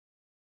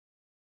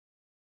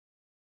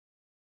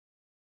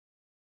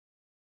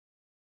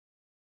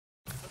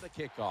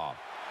kickoff.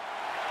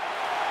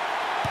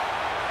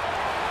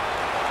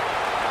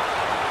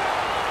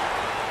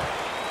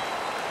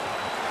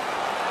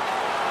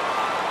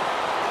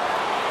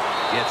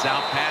 Gets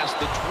out past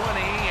the 20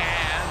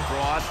 and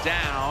brought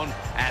down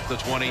at the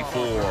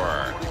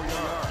 24.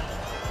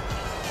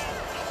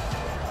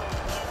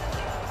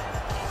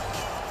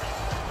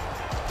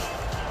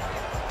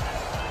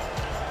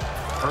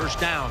 First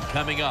down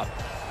coming up.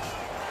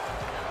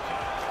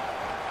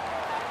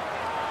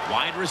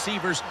 Wide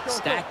receivers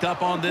stacked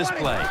up on this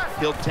play.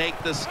 He'll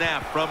take the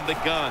snap from the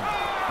gun.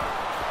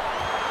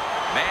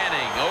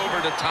 Manning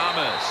over to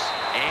Thomas.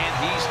 And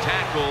he's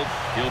tackled.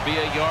 He'll be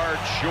a yard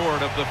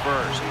short of the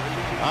first.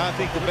 I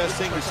think the best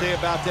thing to say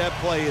about that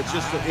play, it's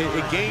just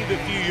it gained a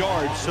few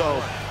yards,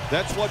 so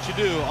that's what you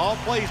do. All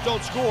plays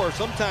don't score.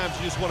 Sometimes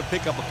you just want to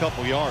pick up a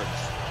couple yards.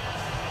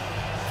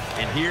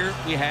 And here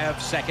we have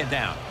second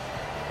down.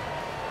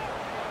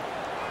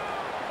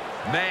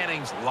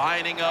 Manning's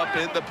lining up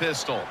in the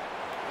pistol.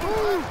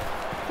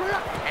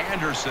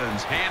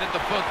 Anderson's handed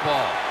the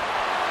football.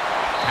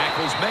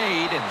 Tackle's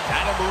made, and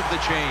that'll move the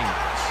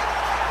chains.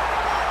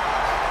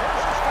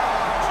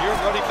 You're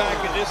running back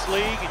in this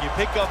league and you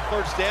pick up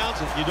first downs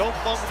and you don't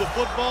fumble the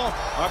football,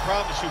 I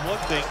promise you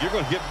one thing, you're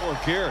going to get more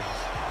carries.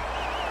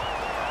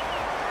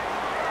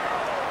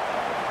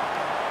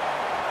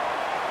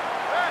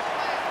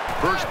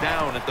 First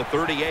down at the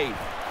 38.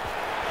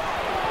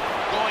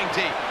 Going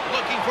deep,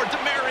 looking for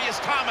Demaryius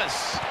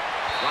Thomas.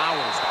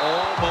 Flowers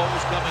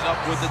almost coming up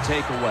with the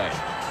takeaway.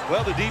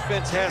 Well, the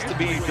defense has to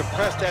be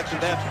depressed after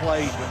that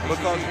play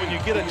because when you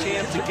get a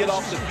chance to get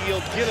off the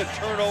field, get a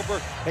turnover,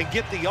 and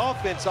get the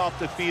offense off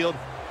the field,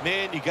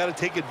 man, you got to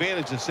take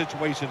advantage of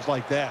situations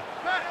like that.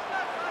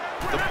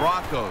 The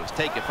Broncos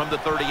take it from the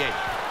 38.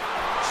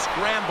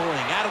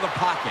 Scrambling out of the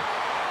pocket.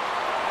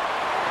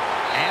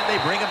 And they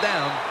bring him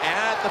down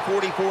at the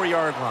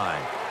 44-yard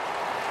line.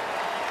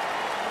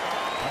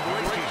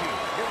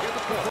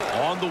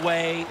 On the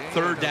way,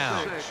 third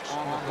down.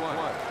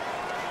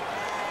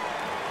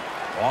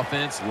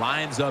 Offense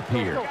lines up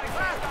here.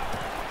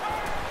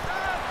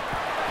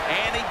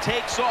 And he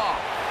takes off.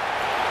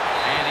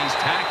 And he's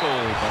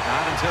tackled, but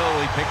not until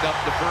he picked up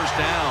the first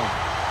down.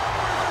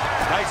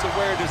 Nice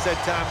awareness that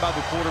time by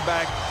the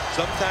quarterback.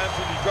 Sometimes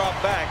when you drop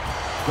back,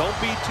 don't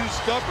be too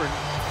stubborn.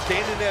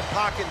 Stand in that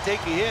pocket and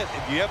take a hit.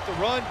 If you have to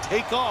run,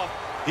 take off.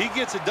 He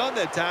gets it done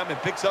that time and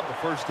picks up the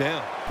first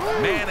down.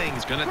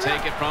 Manning's going to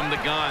take it from the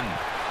gun.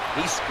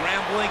 He's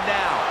scrambling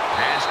now.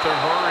 Has to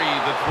hurry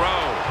the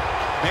throw.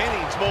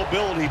 Manning's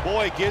mobility,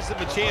 boy, gives him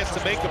a chance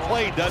to make a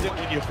play, doesn't it,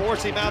 when you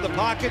force him out of the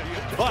pocket,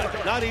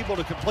 but not able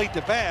to complete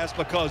the pass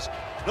because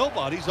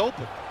nobody's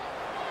open.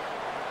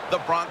 The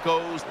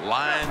Broncos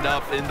lined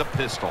up in the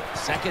pistol.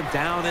 Second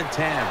down and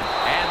 10,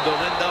 and they'll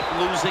end up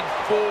losing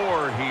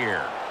 4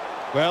 here.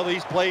 Well,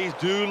 these plays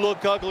do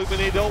look ugly when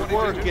they don't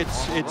work.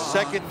 It's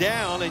second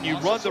down, and you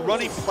run the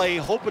running play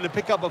hoping to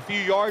pick up a few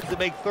yards to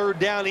make third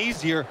down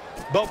easier,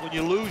 but when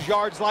you lose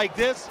yards like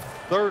this,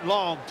 third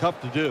long, tough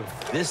to do.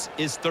 This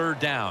is third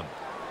down.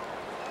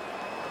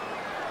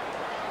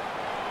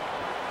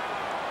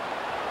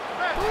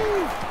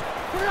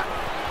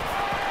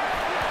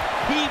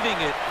 Heaving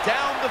it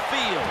down the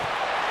field.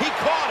 He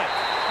caught it.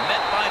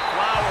 Met by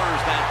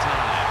Flowers that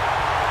time.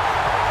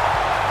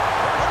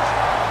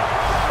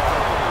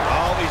 I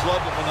always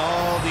love it when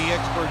all the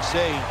experts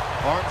say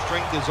arm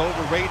strength is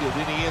overrated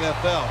in the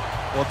NFL.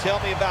 Well, tell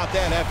me about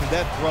that after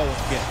that throw and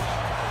catch.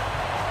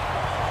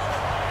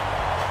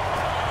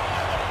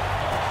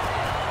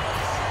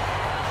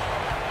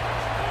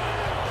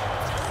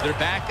 They're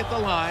back at the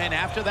line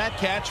after that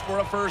catch for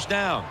a first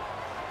down.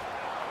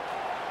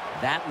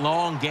 That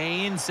long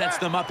gain sets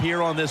them up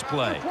here on this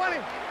play.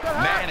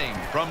 Manning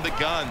from the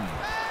gun.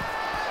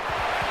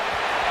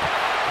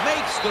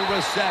 Makes the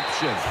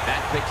reception. That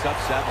picks up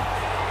 7.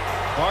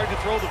 Hard to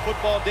throw the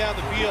football down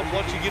the field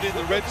once you get in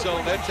the red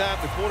zone. That time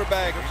the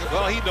quarterback,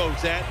 well, he knows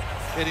that.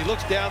 And he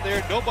looks down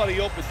there, nobody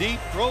open deep,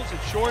 throws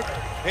it short,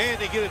 and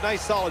they get a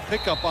nice solid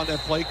pickup on that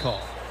play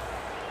call.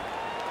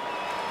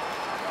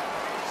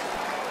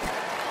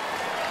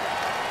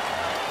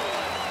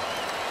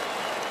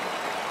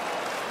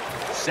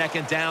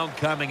 Second down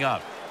coming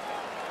up.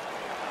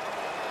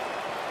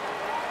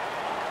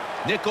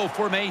 Nickel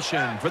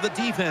formation for the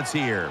defense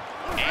here.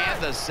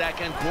 And the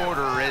second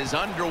quarter is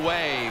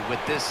underway with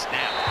this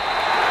snap.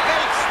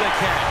 Makes the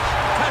catch.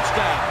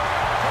 Touchdown.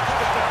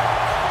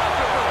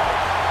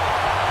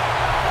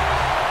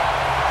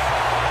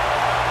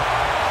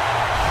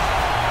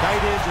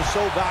 Tight ends are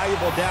so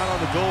valuable down on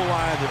the goal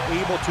line. They're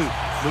able to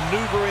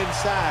maneuver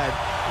inside.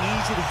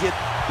 Easy to get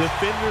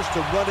defenders to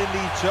run into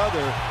each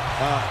other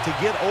to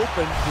get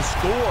open to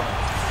score.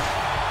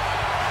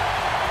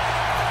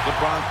 The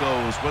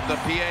Broncos with the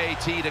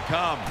PAT to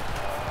come.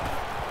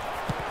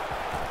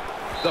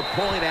 The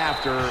point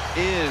after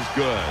is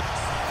good.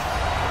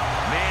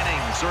 Manning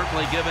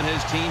certainly given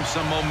his team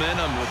some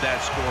momentum with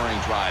that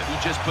scoring drive. He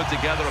just put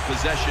together a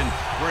possession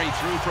where he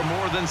threw for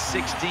more than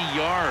 60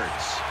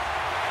 yards.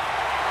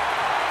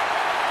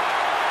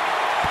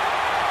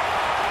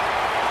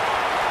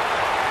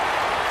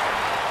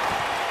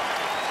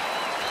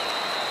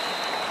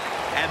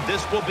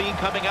 This will be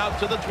coming out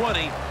to the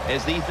 20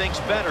 as he thinks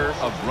better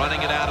of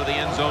running it out of the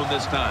end zone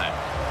this time.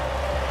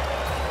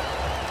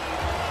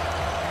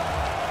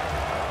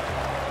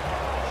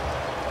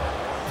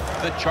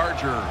 The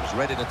Chargers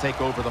ready to take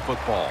over the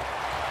football.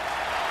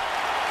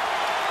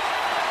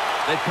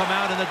 They've come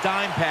out in the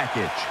dime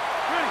package.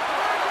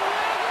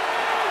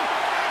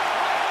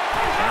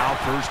 Now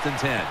 1st and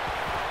 10.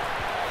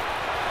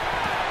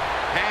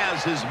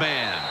 Has his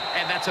man.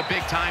 And that's a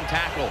big-time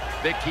tackle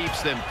that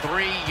keeps them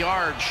 3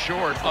 yards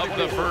short of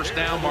the first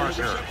down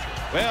marker.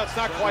 Well, it's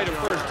not quite a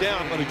first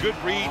down, but a good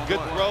read,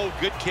 good throw,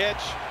 good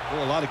catch.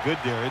 Oh, a lot of good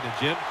there, isn't it,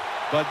 Jim?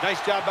 But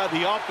nice job by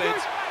the offense.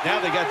 Now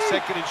they got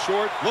 2nd and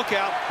short. Look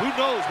out. Who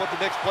knows what the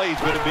next play is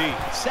going to be.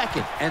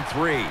 2nd and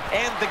 3.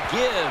 And the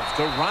give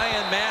to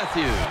Ryan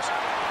Matthews.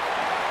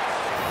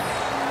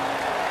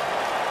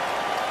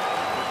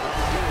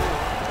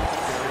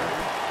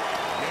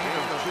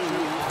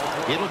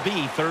 It'll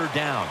be 3rd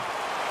down.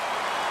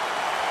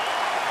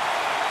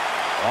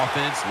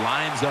 Offense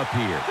lines up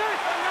here.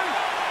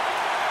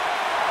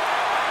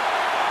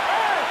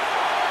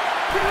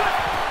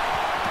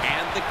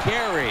 And the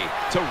carry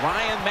to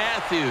Ryan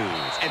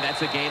Matthews. And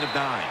that's a gain of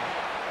 9.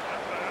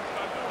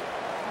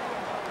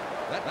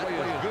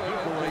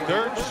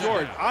 3rd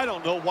short. I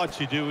don't know what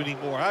you do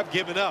anymore. I've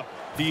given up.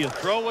 Do you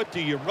throw it? Do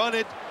you run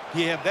it?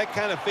 Do you have that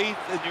kind of faith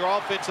in your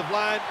offensive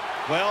line?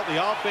 Well, the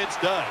offense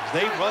does.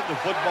 They run the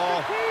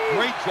football.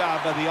 Great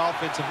job by the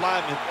offensive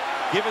lineman,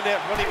 giving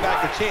that running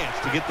back a chance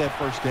to get that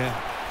first down.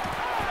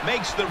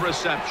 Makes the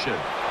reception.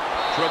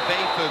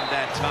 Trevathan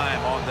that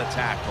time on the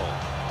tackle.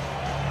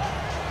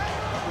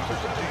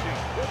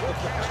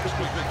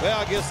 Well,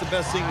 I guess the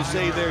best thing to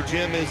say there,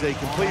 Jim, is they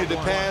completed the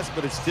pass,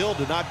 but it still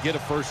did not get a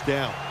first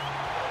down.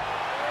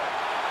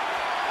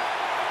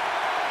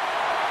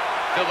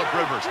 Phillip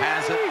Rivers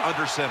has it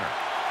under center.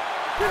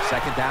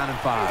 2nd down and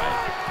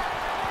 5.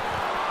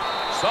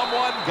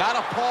 Someone got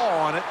a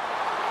paw on it.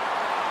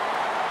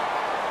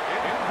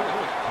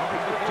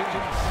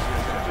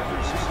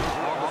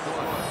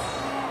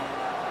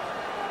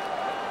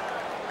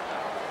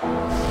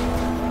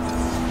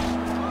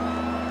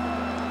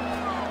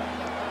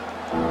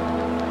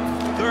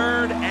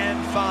 Third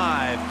and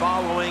 5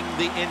 following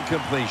the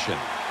incompletion.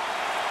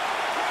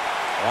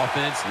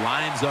 Offense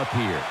lines up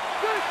here.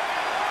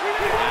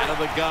 Out of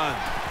the gun.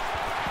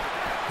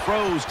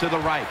 Throws to the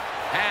right.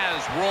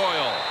 Has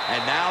Royal.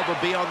 And now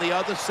they'll be on the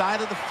other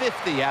side of the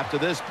 50 after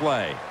this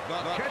play.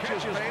 Well,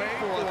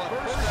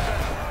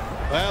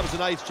 that was a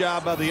nice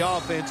job by the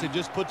offense. It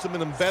just puts them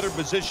in a better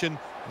position.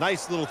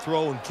 Nice little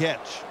throw and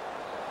catch.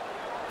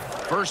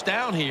 First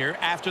down here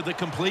after the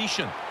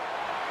completion.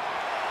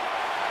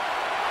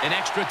 An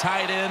extra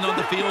tight end on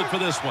the field for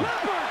this one.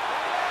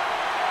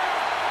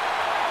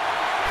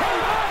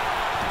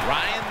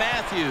 Ryan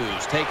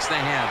Matthews takes the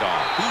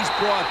handoff. He's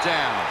brought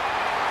down.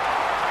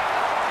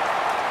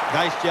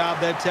 Nice job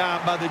that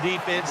time by the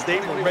defense. They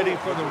were ready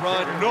for the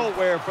run.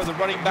 Nowhere for the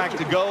running back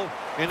to go,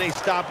 and they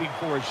stop him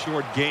for a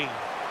short gain.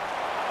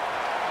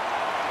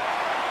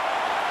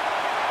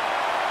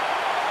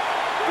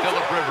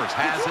 Phillip Rivers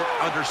has it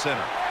under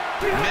center.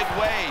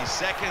 Midway,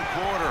 2nd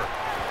quarter.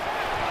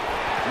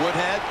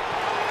 Woodhead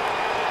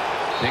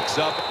picks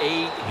up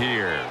 8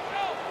 here.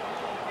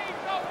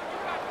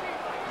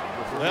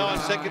 Well, on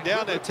 2nd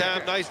down that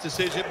time, nice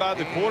decision by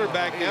the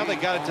quarterback. Now they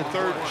got it to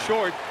 3rd and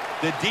short.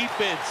 The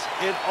defense,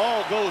 it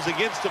all goes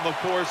against them, of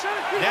course.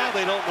 Now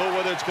they don't know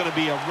whether it's going to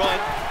be a run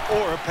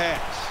or a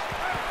pass.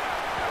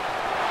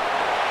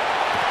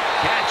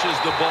 Catches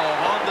the ball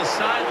on the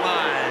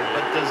sideline,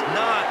 but does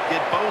not get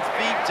both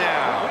feet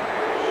down.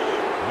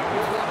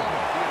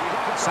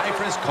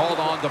 Cypress called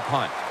on the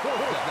punt.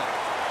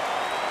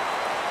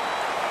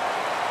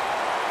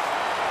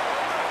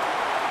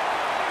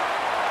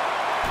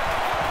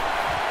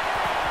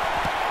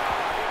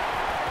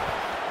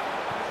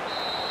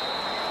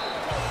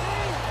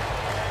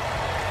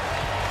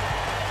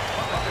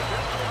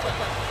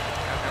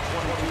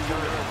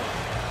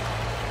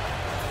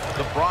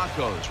 The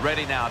Broncos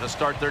ready now to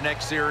start their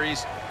next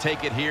series.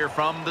 Take it here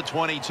from the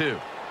 22.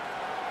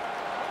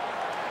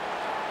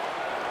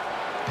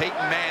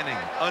 Peyton Manning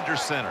under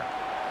center.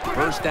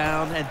 1st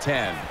down and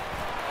 10.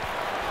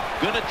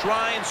 Gonna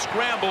try and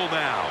scramble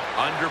now.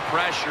 Under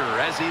pressure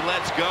as he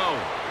lets go.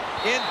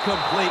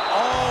 Incomplete.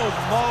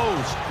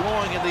 Almost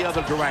going in the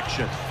other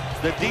direction.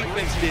 The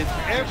defense did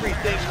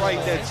everything right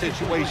in that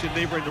situation.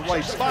 They were in the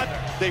right spot.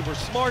 They were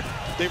smart.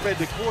 They read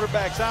the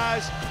quarterback's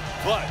eyes,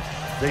 but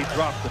they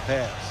dropped the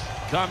pass.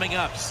 Coming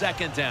up,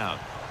 2nd down.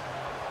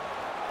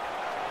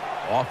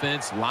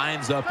 Offense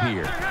lines up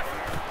here.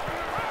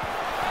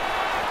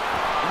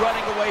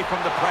 Running away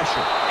from the pressure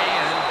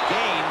and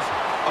gains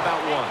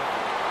about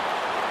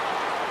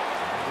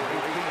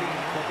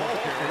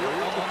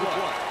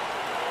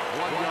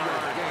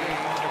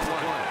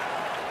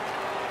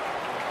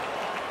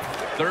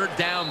 1. 3rd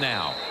down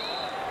now.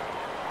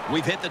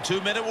 We've hit the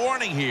 2-minute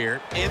warning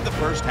here in the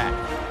first half.